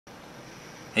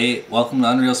Hey, welcome to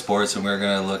Unreal Sports, and we're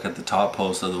going to look at the top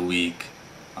posts of the week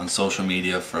on social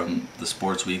media from the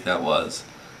sports week that was.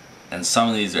 And some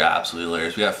of these are absolutely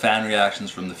hilarious. We got fan reactions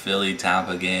from the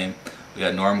Philly-Tampa game. We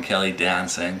got Norm Kelly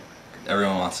dancing.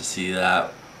 Everyone wants to see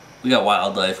that. We got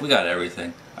wildlife. We got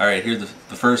everything. Alright, here the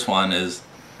first one is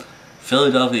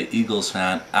Philadelphia Eagles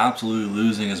fan absolutely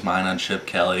losing his mind on Chip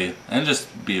Kelly. And just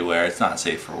be aware, it's not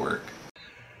safe for work.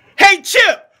 Hey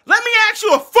Chip! Let me ask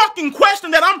you a fucking question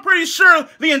that I'm pretty sure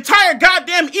the entire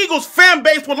goddamn Eagles fan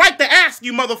base would like to ask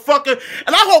you, motherfucker.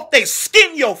 And I hope they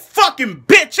skin your fucking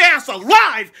bitch ass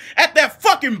alive at that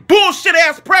fucking bullshit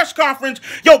ass press conference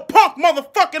your punk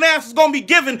motherfucking ass is gonna be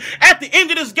giving at the end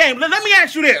of this game. Let me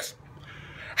ask you this.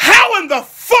 How in the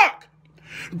fuck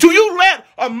do you let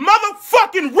a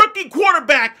motherfucking rookie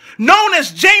quarterback known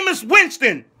as Jameis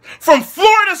Winston from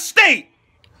Florida State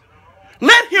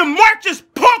let him march his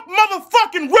punk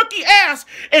motherfucking rookie ass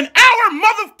in our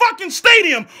motherfucking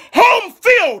stadium, home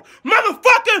field?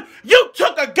 Motherfucker, you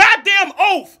took a goddamn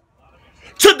oath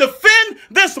to defend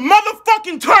this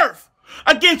motherfucking turf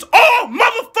against all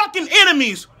motherfucking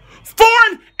enemies,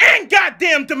 foreign and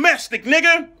goddamn domestic,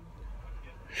 nigga.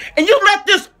 And you let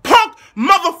this punk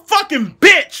motherfucking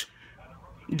bitch,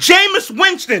 Jameis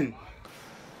Winston.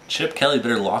 Chip Kelly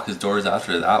better lock his doors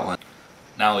after that one.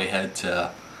 Now we head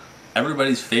to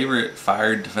everybody's favorite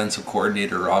fired defensive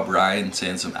coordinator, Rob Ryan,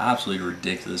 saying some absolutely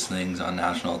ridiculous things on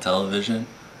national television.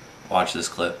 Watch this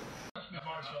clip.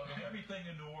 Everything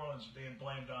in New Orleans being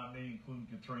blamed on me, including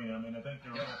Katrina. I mean, I think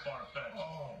they're a little far-fetched,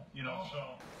 you know, so.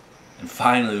 And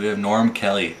finally, we have Norm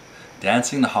Kelly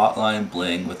dancing the Hotline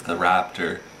Bling with the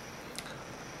Raptor.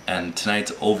 And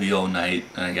tonight's OVO night,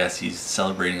 and I guess he's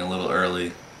celebrating a little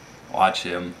early. Watch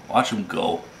him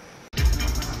go.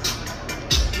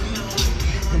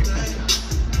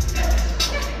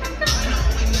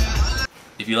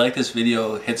 If you like this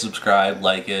video, hit subscribe,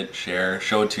 like it, share,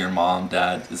 show it to your mom,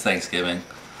 dad. It's Thanksgiving.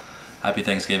 Happy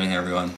Thanksgiving, everyone.